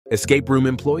Escape room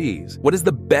employees. What is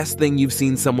the best thing you've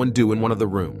seen someone do in one of the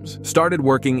rooms? Started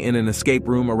working in an escape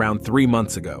room around 3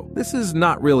 months ago. This is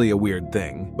not really a weird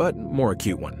thing, but more a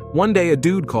cute one. One day a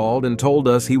dude called and told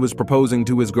us he was proposing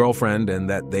to his girlfriend and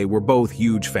that they were both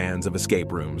huge fans of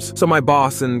escape rooms. So my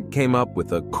boss came up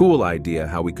with a cool idea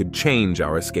how we could change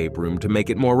our escape room to make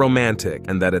it more romantic,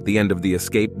 and that at the end of the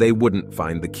escape they wouldn't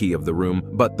find the key of the room,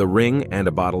 but the ring and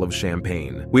a bottle of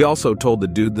champagne. We also told the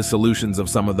dude the solutions of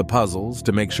some of the puzzles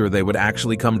to make sure they would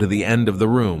actually come to the end of the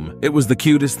room. It was the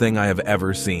cutest thing I have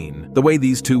ever seen. The way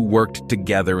these two worked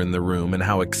together in the room and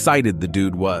how excited the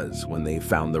dude was when they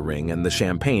found the ring and the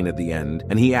champagne at the end,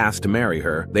 and he asked to marry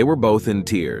her. They were both in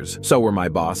tears. So were my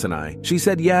boss and I. She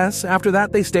said yes. After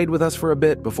that, they stayed with us for a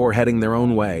bit before heading their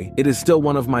own way. It is still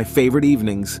one of my favorite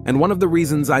evenings and one of the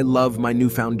reasons I love my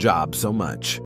newfound job so much.